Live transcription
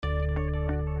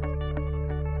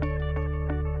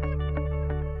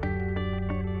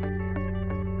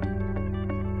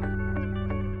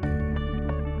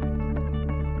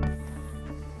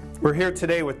We're here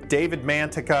today with David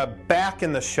Mantica, back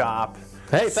in the shop.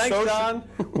 Hey, thanks, John.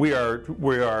 we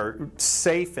are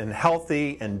safe and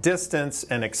healthy and distanced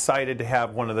and excited to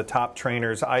have one of the top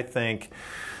trainers, I think,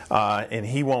 and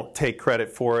he won't take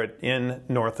credit for it, in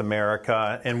North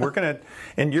America. And we're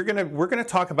gonna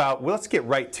talk about. Well, let's get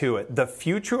right to it. The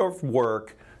future of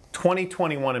work,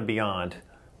 2021 and beyond.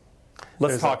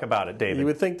 Let's talk about it, David. You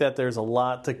would think that there's a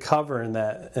lot to cover in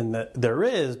that, there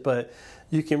is, but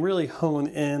you can really hone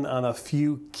in on a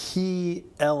few key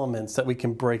elements that we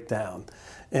can break down.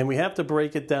 And we have to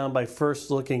break it down by first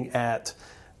looking at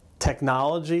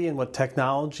technology and what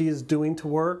technology is doing to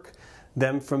work.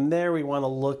 Then from there, we want to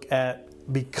look at,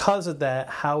 because of that,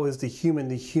 how is the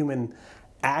human-to-human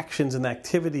actions and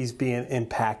activities being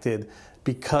impacted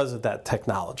because of that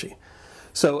technology.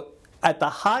 So at the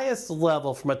highest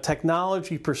level, from a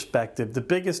technology perspective, the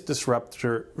biggest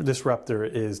disruptor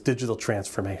is digital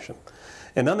transformation.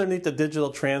 And underneath the digital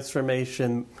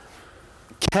transformation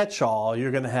catch-all,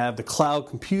 you're going to have the cloud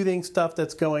computing stuff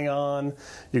that's going on.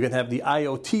 You're going to have the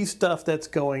IoT stuff that's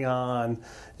going on.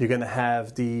 You're going to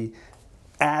have the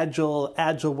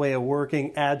agile way of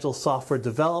working, agile software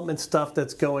development stuff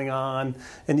that's going on.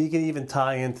 And you can even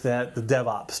tie into that the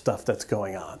DevOps stuff that's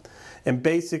going on. And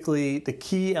basically, the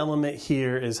key element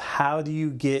here is, how do you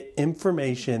get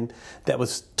information that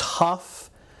was tough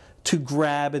to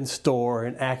grab and store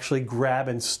and actually grab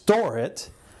and store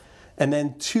it? And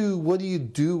then two, what do you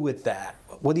do with that?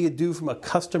 What do you do from a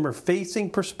customer-facing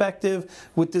perspective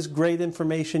with this great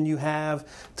information you have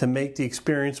to make the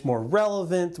experience more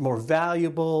relevant, more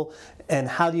valuable? And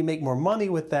how do you make more money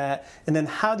with that? And then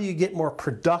how do you get more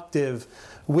productive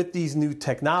with these new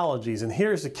technologies? And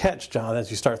here's the catch, John, as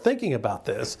you start thinking about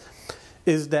this,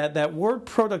 is that word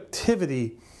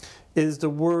productivity is the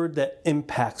word that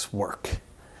impacts work.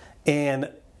 And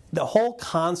the whole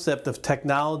concept of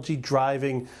technology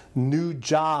driving new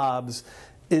jobs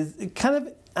is kind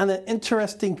of on an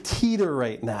interesting teeter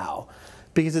right now,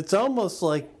 because it's almost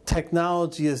like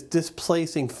technology is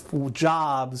displacing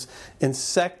jobs in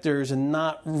sectors and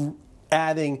not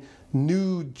adding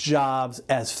new jobs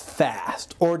as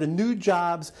fast, or the new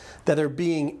jobs that are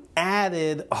being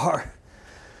added are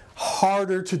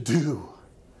harder to do,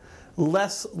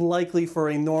 less likely for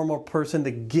a normal person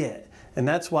to get. And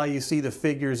that's why you see the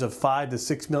figures of 5 to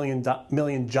 6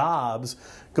 million jobs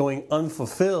going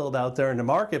unfulfilled out there in the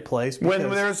marketplace. When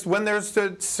there's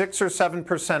the 6 or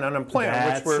 7% unemployment.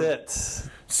 That's it.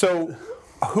 So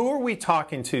who are we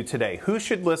talking to today? Who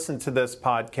should listen to this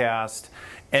podcast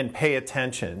and pay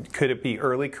attention? Could it be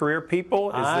early career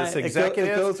people? Is this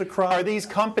executives? It goes across. Are these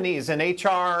companies in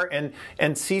HR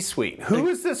and C-suite? Who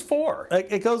is this for?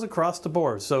 It goes across the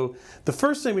board. So the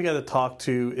first thing we got to talk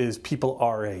to is people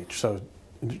our age. So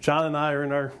John and I are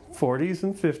in our 40s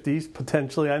and 50s,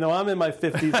 potentially. I know I'm in my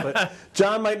 50s, but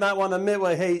John might not want to admit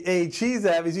what age he's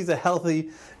at, because he's a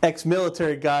healthy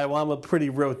ex-military guy, while I'm a pretty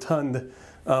rotund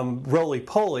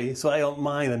roly-poly, so I don't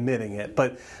mind admitting it.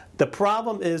 But the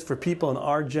problem is, for people in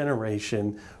our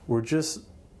generation, we're just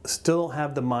still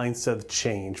have the mindset of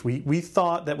change. We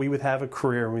thought that we would have a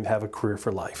career, and we'd have a career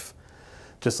for life,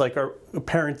 just like our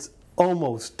parents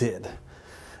almost did.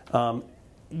 We're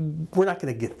not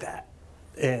going to get that.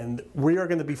 And we are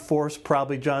going to be forced,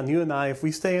 probably, John, you and I, if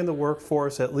we stay in the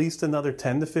workforce at least another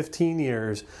 10 to 15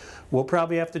 years, we'll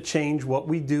probably have to change what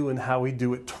we do and how we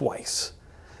do it twice.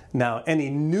 Now, any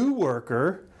new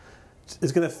worker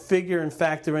is going to figure and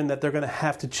factor in that they're going to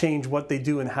have to change what they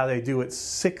do and how they do it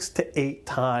 6 to 8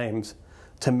 times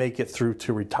to make it through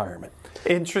to retirement.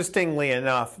 Interestingly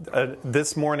enough,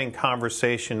 this morning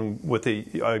conversation with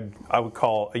I would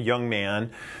call a young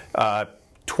man,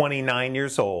 29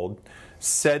 years old,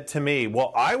 said to me,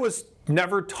 well, I was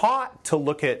never taught to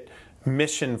look at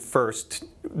mission first,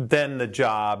 then the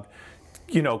job,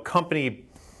 company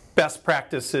best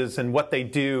practices and what they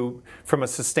do from a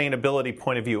sustainability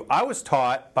point of view. I was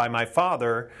taught by my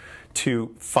father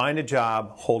to find a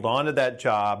job, hold on to that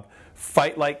job,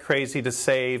 fight like crazy to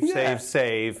save.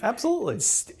 Absolutely.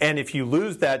 And if you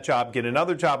lose that job, get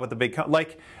another job with a big company.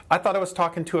 Like, I thought I was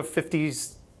talking to a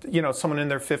 50s, someone in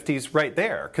their 50s right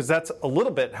there, because that's a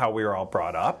little bit how we were all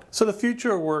brought up. So the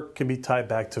future of work can be tied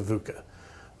back to VUCA.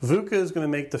 VUCA is going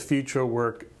to make the future of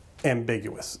work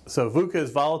ambiguous. So VUCA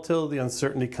is volatility,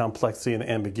 uncertainty, complexity, and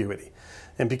ambiguity.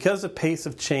 And because the pace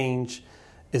of change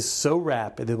is so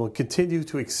rapid, it will continue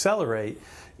to accelerate,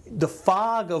 the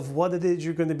fog of what it is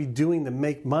you're going to be doing to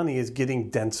make money is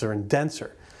getting denser and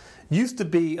denser. Used to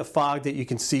be a fog that you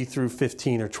can see through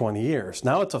 15 or 20 years.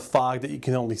 Now it's a fog that you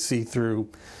can only see through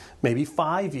maybe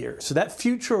 5 years. So that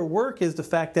future of work is the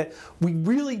fact that we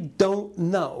really don't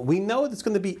know. We know it's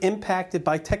going to be impacted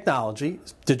by technology,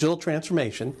 digital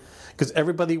transformation, because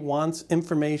everybody wants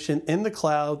information in the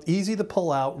cloud, easy to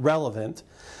pull out, relevant.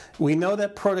 We know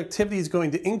that productivity is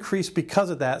going to increase because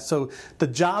of that. So the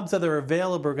jobs that are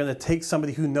available are going to take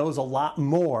somebody who knows a lot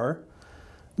more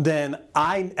than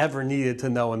I ever needed to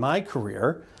know in my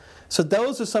career. So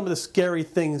those are some of the scary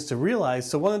things to realize.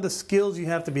 So one of the skills you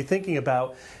have to be thinking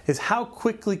about is how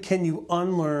quickly can you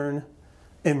unlearn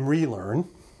and relearn?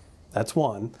 That's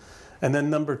one. And then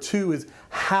number two is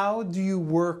how do you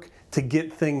work to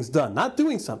get things done? Not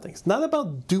doing something. It's not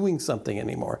about doing something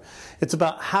anymore. It's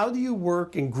about how do you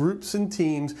work in groups and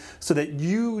teams so that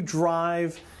you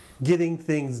drive getting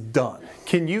things done.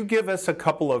 Can you give us a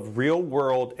couple of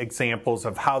real-world examples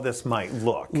of how this might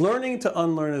look? Learning to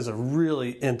unlearn is a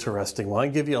really interesting one.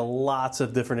 I'll give you lots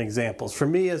of different examples. For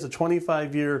me, as a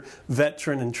 25-year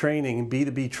veteran in training, in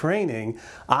B2B training,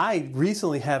 I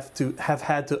recently have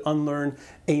had to unlearn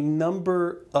a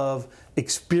number of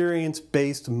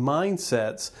experience-based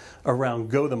mindsets around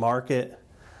go-to-market,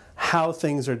 how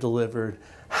things are delivered,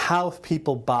 how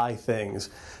people buy things.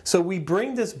 So we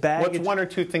bring this baggage. What's one or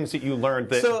two things that you learned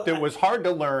that was hard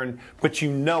to learn, but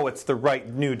you know it's the right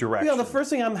new direction? You know, the first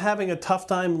thing I'm having a tough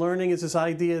time learning is this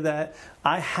idea that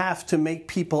I have to make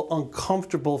people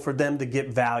uncomfortable for them to get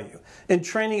value. In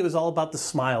training, it was all about the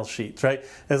smile sheets, right?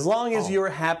 As long as you're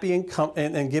happy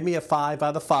and give me a 5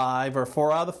 out of 5 or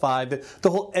 4 out of 5,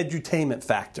 the whole edutainment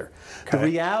factor. Okay. The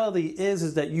reality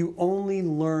is that you only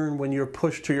learn when you're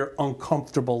pushed to your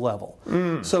uncomfortable level.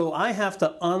 So I have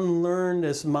to unlearn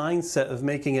this mindset of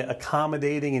making it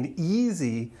accommodating and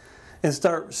easy and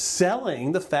start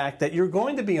selling the fact that you're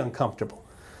going to be uncomfortable.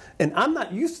 And I'm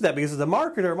not used to that because as a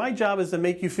marketer, my job is to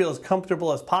make you feel as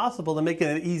comfortable as possible to make it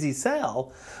an easy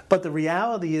sell. But the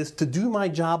reality is to do my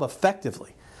job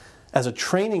effectively as a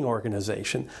training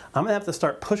organization, I'm going to have to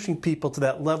start pushing people to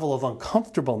that level of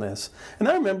uncomfortableness. And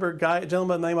I remember a gentleman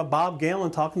by the name of Bob Galen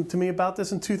talking to me about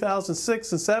this in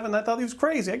 2006 and 2007. I thought he was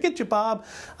crazy. I get you, Bob.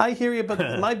 I hear you,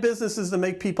 but my business is to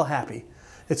make people happy.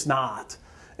 It's not.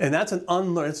 And that's an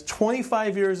unlearn. It's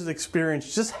 25 years of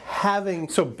experience just having.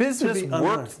 So business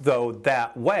worked though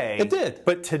that way. It did.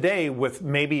 But today, with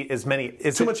maybe as many,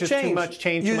 is too it much just change. too much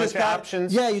change, too much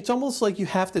options? Yeah, it's almost like you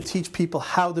have to teach people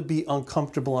how to be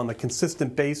uncomfortable on a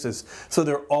consistent basis, so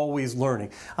they're always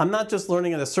learning. I'm not just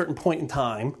learning at a certain point in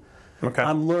time. Okay.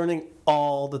 I'm learning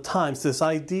all the time. So this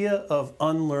idea of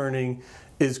unlearning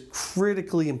is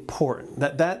critically important.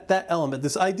 That element,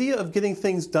 this idea of getting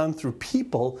things done through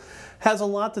people, has a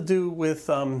lot to do with.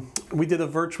 We did a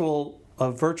virtual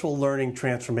learning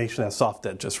transformation at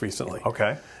SoftEd just recently.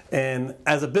 Okay. And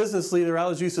as a business leader, I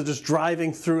was used to just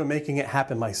driving through and making it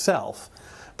happen myself.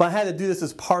 But I had to do this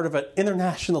as part of an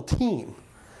international team.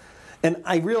 And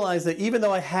I realized that even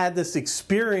though I had this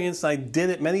experience, I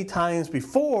did it many times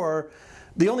before,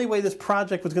 the only way this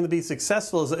project was going to be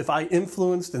successful is if I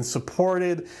influenced and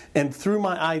supported and threw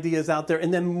my ideas out there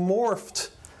and then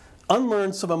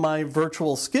unlearned some of my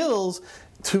virtual skills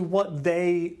to what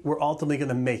they were ultimately going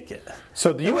to make it.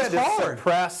 So you had to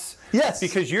suppress. Yes.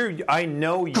 Because I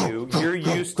know you. You're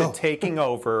used to taking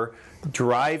over,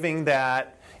 driving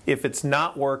that. If it's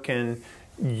not working,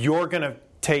 you're going to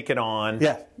take it on.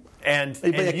 Yeah. And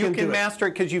you can master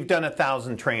it because you've done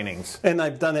 1,000 trainings. And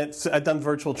I've done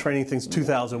virtual training since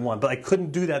 2001, but I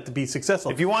couldn't do that to be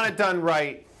successful. If you want it done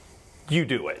right, you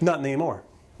do it. Not anymore,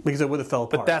 because it would have fell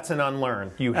apart. But that's an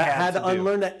unlearn. I had to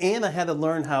unlearn that, and I had to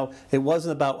learn how it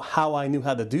wasn't about how I knew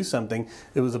how to do something.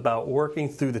 It was about working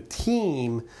through the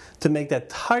team to make that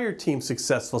entire team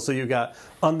successful. So you got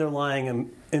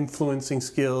underlying influencing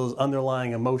skills,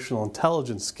 underlying emotional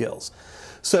intelligence skills.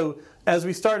 So as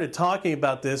we started talking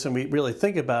about this and we really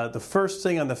think about it, the first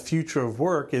thing on the future of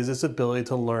work is this ability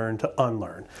to learn to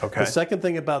unlearn. Okay. The second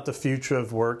thing about the future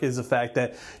of work is the fact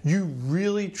that you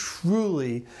really,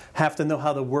 truly have to know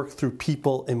how to work through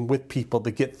people and with people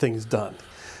to get things done.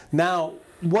 Now,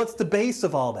 what's the base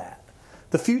of all that?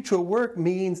 The future of work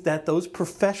means that those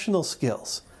professional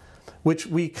skills, which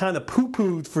we kind of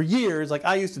poo-pooed for years, like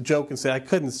I used to joke and say I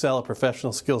couldn't sell a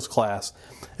professional skills class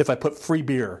if I put free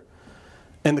beer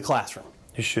in the classroom.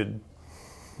 You should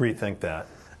rethink that.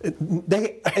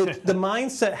 The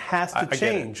mindset has to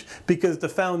change because the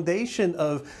foundation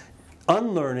of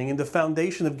unlearning and the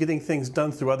foundation of getting things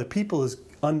done through other people is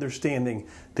understanding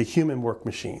the human work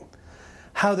machine,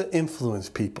 how to influence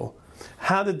people,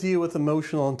 how to deal with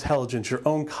emotional intelligence, your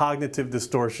own cognitive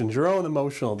distortions, your own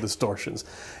emotional distortions.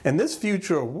 And this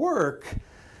future of work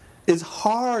is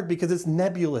hard because it's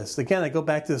nebulous. Again, I go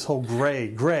back to this whole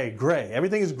gray.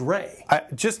 Everything is gray.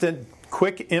 Just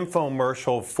quick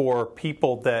infomercial for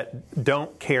people that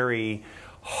don't carry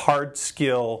hard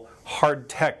skill, hard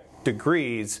tech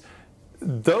degrees.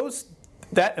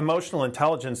 That emotional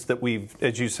intelligence that we've,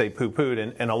 as you say,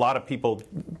 poo-pooed, and a lot of people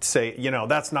say,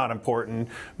 that's not important.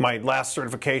 My last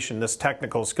certification, this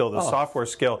technical skill, this software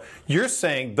skill. You're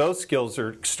saying those skills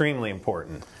are extremely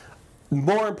important.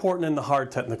 More important than the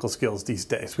hard technical skills these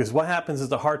days, because what happens is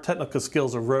the hard technical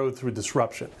skills erode through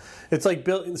disruption. It's like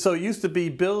so it used to be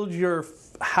build your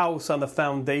house on the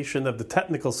foundation of the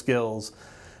technical skills.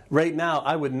 Right now,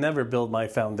 I would never build my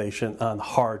foundation on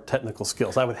hard technical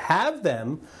skills. I would have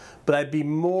them, but I'd be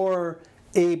more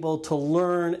able to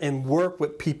learn and work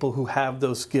with people who have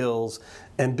those skills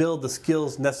and build the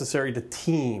skills necessary to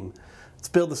team. Let's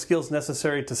build the skills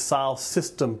necessary to solve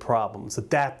system problems,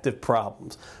 adaptive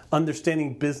problems,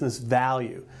 understanding business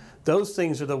value. Those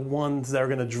things are the ones that are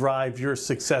going to drive your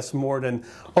success more than,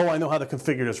 I know how to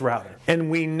configure this router. And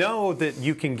we know that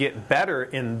you can get better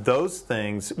in those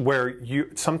things where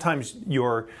sometimes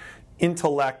your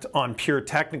intellect on pure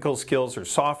technical skills or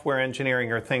software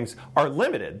engineering or things are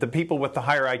limited. The people with the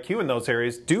higher IQ in those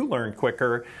areas do learn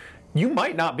quicker. You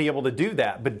might not be able to do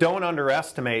that, but don't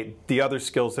underestimate the other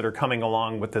skills that are coming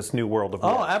along with this new world of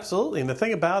work. Oh, absolutely. And the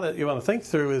thing about it you want to think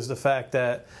through is the fact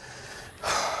that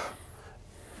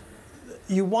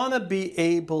you want to be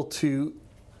able to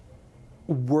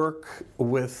work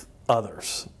with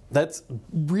others. That's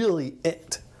really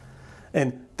it.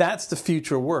 And that's the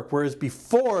future of work. Whereas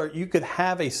before, you could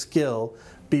have a skill,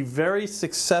 be very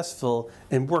successful,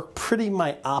 and work pretty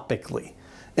myopically,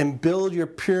 and build your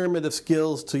pyramid of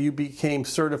skills till you became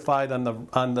certified on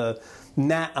the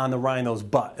gnat on the rhino's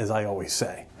butt, as I always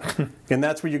say. And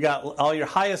that's where you got all your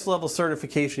highest level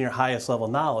certification, your highest level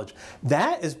knowledge.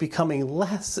 That is becoming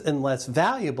less and less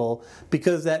valuable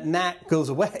because that gnat goes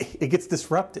away. It gets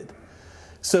disrupted.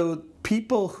 So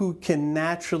people who can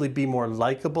naturally be more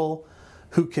likable,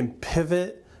 who can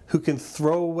pivot, who can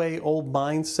throw away old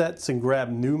mindsets and grab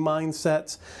new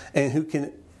mindsets, and who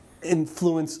can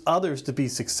influence others to be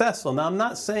successful. Now, I'm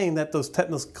not saying that those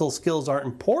technical skills aren't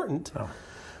important. No.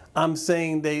 I'm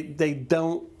saying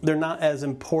they're not as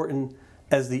important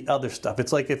as the other stuff.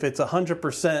 It's like if it's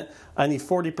 100%, I need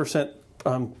 40%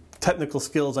 technical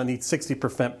skills, I need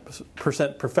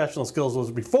 60% professional skills.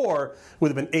 Was before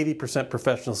would have been 80%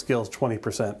 professional skills,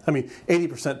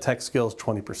 80% tech skills,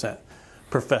 20%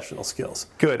 professional skills.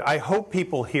 Good. I hope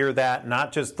people hear that,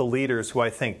 not just the leaders who I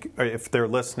think, if they're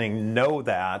listening, know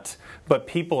that, but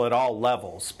people at all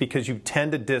levels, because you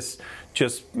tend to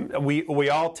we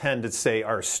all tend to say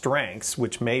our strengths,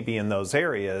 which may be in those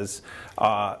areas,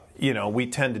 we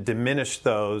tend to diminish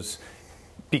those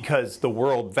because the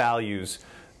world values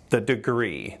the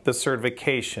degree, the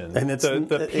certification, and it's,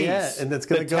 the piece, and it's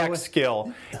gonna the tech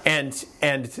skill,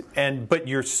 but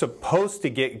you're supposed to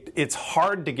get. It's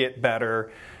hard to get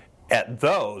better at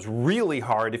those, really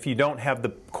hard if you don't have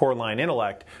the core line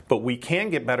intellect. But we can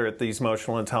get better at these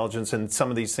emotional intelligence and some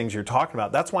of these things you're talking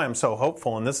about. That's why I'm so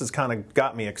hopeful, and this has kind of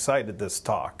got me excited. This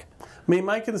talk. I mean,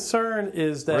 my concern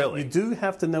is that you do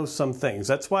have to know some things.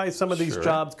 That's why some of these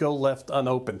jobs go left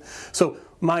unopened. So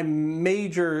my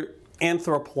major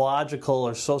anthropological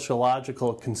or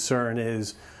sociological concern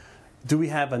is, do we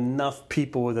have enough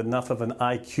people with enough of an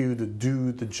IQ to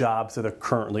do the jobs that are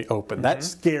currently open? Mm-hmm. That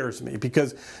scares me,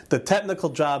 because the technical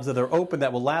jobs that are open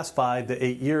that will last 5 to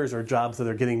 8 years are jobs that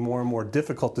are getting more and more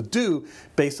difficult to do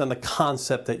based on the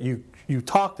concept that you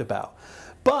talked about.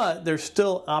 But there's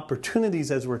still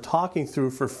opportunities, as we're talking through,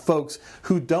 for folks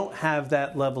who don't have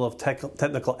that level of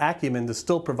technical acumen to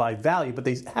still provide value, but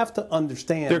they have to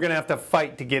understand. They're going to have to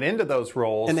fight to get into those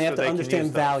roles. And they have to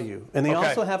understand value. And they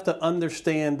also have to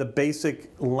understand the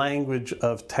basic language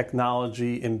of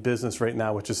technology in business right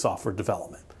now, which is software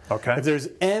development. Okay. If there's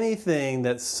anything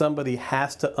that somebody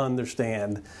has to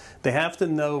understand, they have to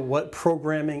know what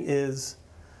programming is,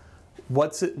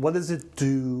 what does it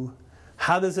do,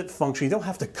 how does it function? You don't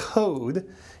have to code.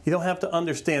 You don't have to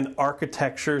understand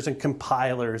architectures and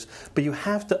compilers, but you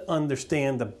have to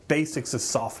understand the basics of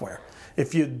software.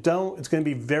 If you don't, it's going to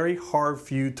be very hard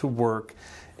for you to work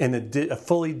in a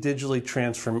fully digitally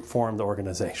transformed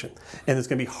organization. And it's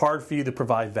going to be hard for you to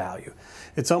provide value.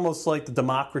 It's almost like the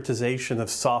democratization of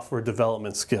software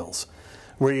development skills,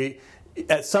 where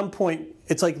at some point,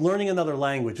 it's like learning another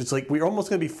language. It's like we're almost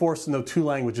going to be forced to know 2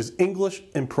 languages, English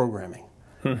and programming.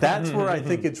 That's where I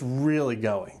think it's really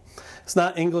going. It's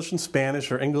not English and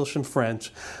Spanish or English and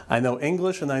French. I know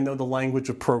English and I know the language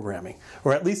of programming,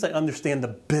 or at least I understand the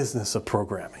business of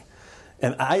programming.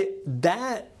 And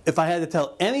if I had to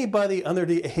tell anybody under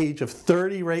the age of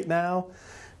 30 right now,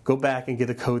 go back and get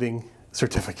a coding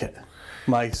certificate.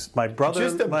 My brother,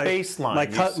 Just a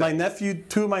baseline, my nephew,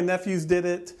 2 of my nephews did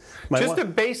it. Just a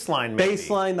baseline, maybe.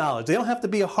 Baseline knowledge. They don't have to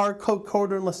be a hard code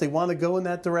coder unless they want to go in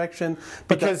that direction.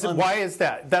 But because why is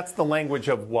that? That's the language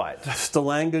of what? It's the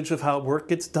language of how work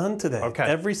gets done today. Okay.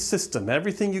 Every system,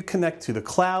 everything you connect to, the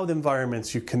cloud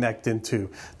environments you connect into,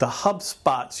 the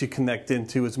HubSpots you connect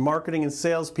into as marketing and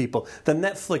salespeople, the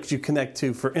Netflix you connect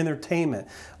to for entertainment,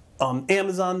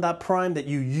 Amazon.Prime that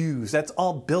you use, that's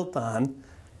all built on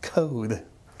code.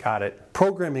 Got it.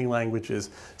 Programming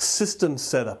languages, system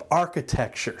setup,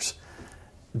 architectures,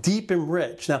 deep and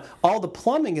rich. Now, all the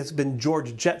plumbing has been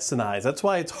George Jetsonized. That's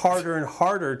why it's harder and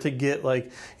harder to get to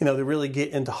really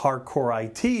get into hardcore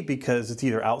IT, because it's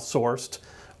either outsourced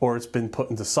or it's been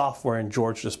put into software and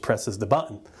George just presses the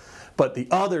button. But the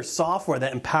other software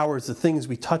that empowers the things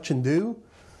we touch and do,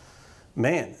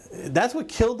 man, that's what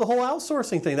killed the whole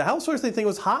outsourcing thing. The outsourcing thing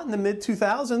was hot in the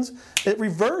mid-2000s. It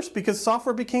reversed because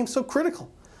software became so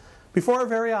critical before our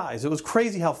very eyes. It was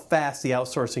crazy how fast the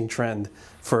outsourcing trend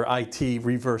for IT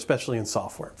reversed, especially in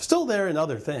software. Still there in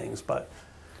other things, but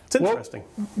it's interesting.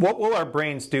 What will our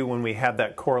brains do when we have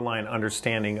that core line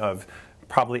understanding of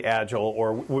probably Agile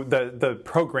or the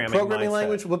programming mindset?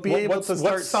 Language? We'll be able to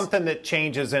start... What's something that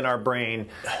changes in our brain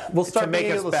to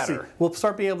make us better? We'll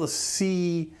start being able to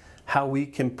see how we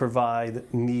can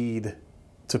provide need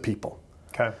to people.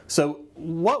 Okay. So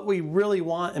what we really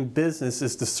want in business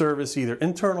is to service either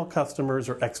internal customers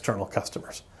or external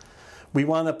customers. We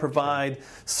want to provide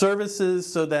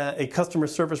services so that a customer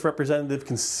service representative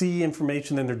can see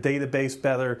information in their database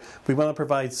better. We want to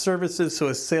provide services so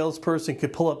a salesperson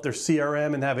could pull up their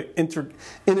CRM and have it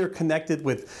interconnected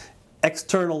with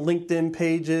external LinkedIn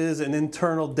pages and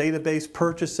internal database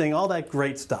purchasing, all that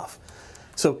great stuff.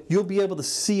 So you'll be able to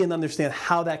see and understand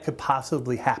how that could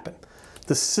possibly happen.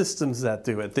 The systems that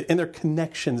do it, the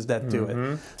interconnections that do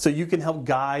it. So you can help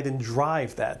guide and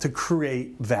drive that to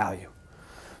create value.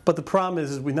 But the problem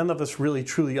is none of us really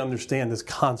truly understand this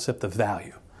concept of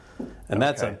value. And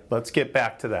let's get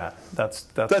back to that. That's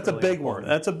really a big important. one.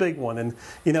 That's a big one. And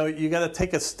you got to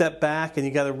take a step back and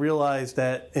you got to realize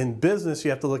that in business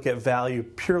you have to look at value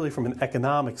purely from an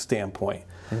economic standpoint.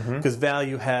 Because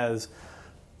value has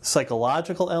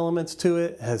psychological elements to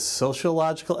it, has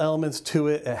sociological elements to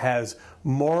it, it has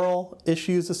moral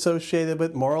issues associated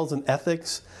with it, morals and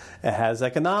ethics, it has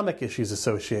economic issues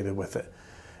associated with it.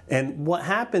 And what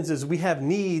happens is we have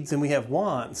needs and we have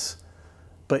wants,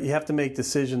 but you have to make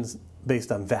decisions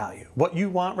based on value. What you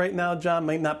want right now, John,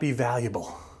 might not be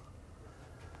valuable.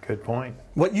 Good point.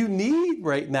 What you need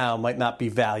right now might not be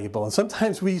valuable. And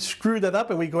sometimes we screw that up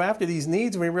and we go after these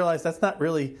needs and we realize that's not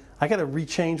really, I got to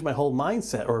rechange my whole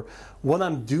mindset or what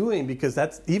I'm doing, because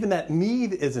even that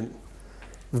need isn't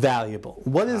valuable.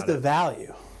 What is the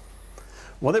value?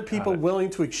 What are people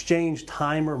willing to exchange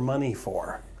time or money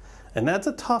for? And that's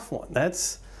a tough one.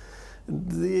 That's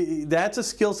a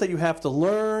skill set you have to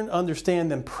learn,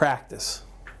 understand, and practice.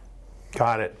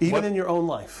 Got it. Even in your own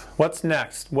life. What's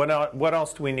next? What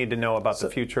else do we need to know about the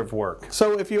future of work?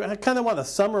 So if you kind of want to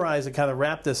summarize and kind of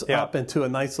wrap this up into a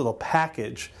nice little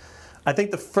package, I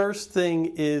think the first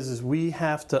thing is we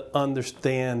have to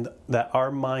understand that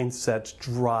our mindsets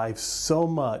drive so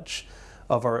much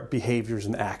of our behaviors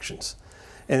and actions.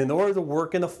 And in order to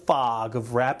work in a fog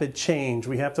of rapid change,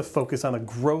 we have to focus on a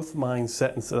growth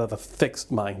mindset instead of a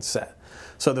fixed mindset.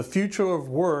 So the future of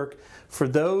work, for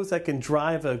those that can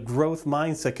drive a growth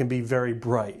mindset, can be very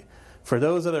bright. For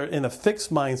those that are in a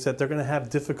fixed mindset, they're going to have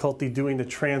difficulty doing the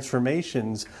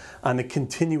transformations on a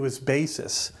continuous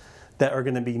basis that are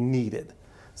going to be needed.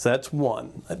 So that's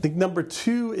one. I think number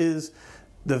two is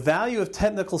the value of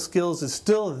technical skills is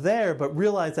still there, but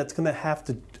realize that's going to have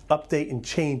to update and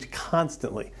change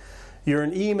constantly. You're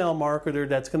an email marketer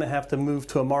that's going to have to move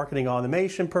to a marketing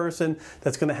automation person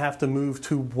that's going to have to move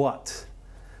to what?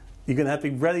 You're going to have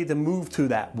to be ready to move to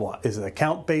that what? Is it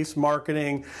account-based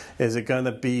marketing? Is it going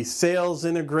to be sales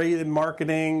integrated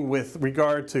marketing with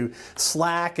regard to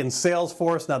Slack and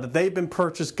Salesforce now that they've been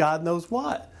purchased, God knows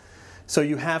what? So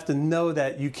you have to know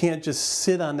that you can't just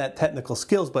sit on that technical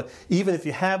skills, but even if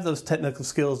you have those technical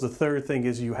skills, the third thing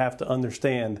is you have to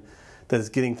understand that it's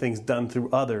getting things done through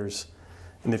others.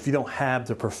 And if you don't have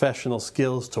the professional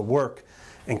skills to work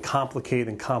in complicated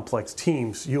and complex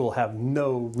teams, you will have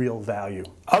no real value.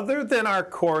 Other than our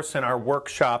course and our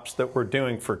workshops that we're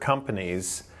doing for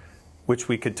companies, which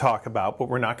we could talk about, but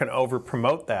we're not going to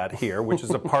over-promote that here, which is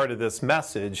a part of this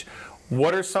message,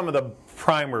 what are some of the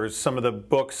primers, some of the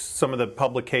books, some of the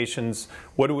publications?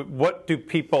 What do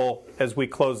people, as we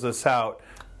close this out,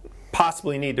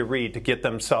 possibly need to read to get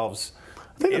themselves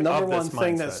I think the number one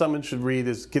thing mindset? that someone should read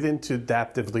is get into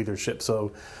adaptive leadership.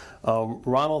 So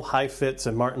Ronald Heifetz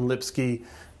and Martin Lipsky,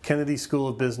 Kennedy School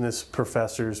of Business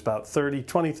professors, about 30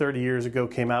 years ago,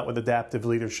 came out with adaptive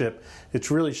leadership. It's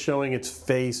really showing its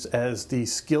face as the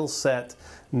skill set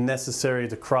necessary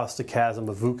to cross the chasm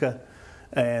of VUCA.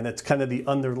 And it's kind of the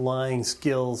underlying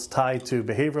skills tied to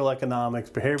behavioral economics,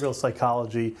 behavioral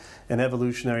psychology, and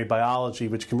evolutionary biology,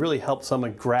 which can really help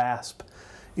someone grasp,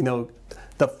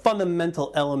 the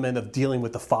fundamental element of dealing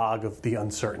with the fog of the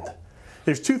uncertain.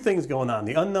 There's two things going on: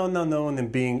 the unknown unknown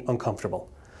and being uncomfortable.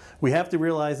 We have to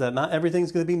realize that not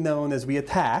everything's going to be known as we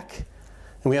attack,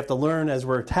 and we have to learn as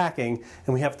we're attacking,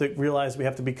 and we have to realize we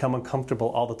have to become uncomfortable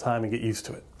all the time and get used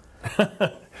to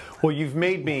it. Well, you've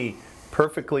made me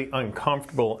perfectly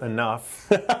uncomfortable enough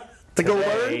to go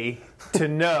learn, to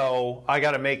know I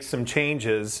got to make some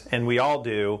changes, and we all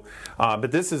do.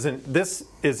 But this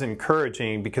is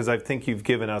encouraging, because I think you've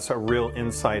given us a real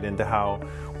insight into how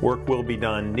work will be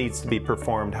done, needs to be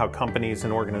performed, how companies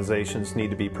and organizations need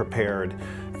to be prepared.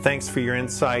 Thanks for your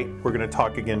insight. We're going to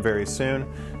talk again very soon.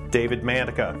 David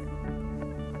Mantica.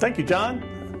 Thank you,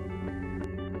 John.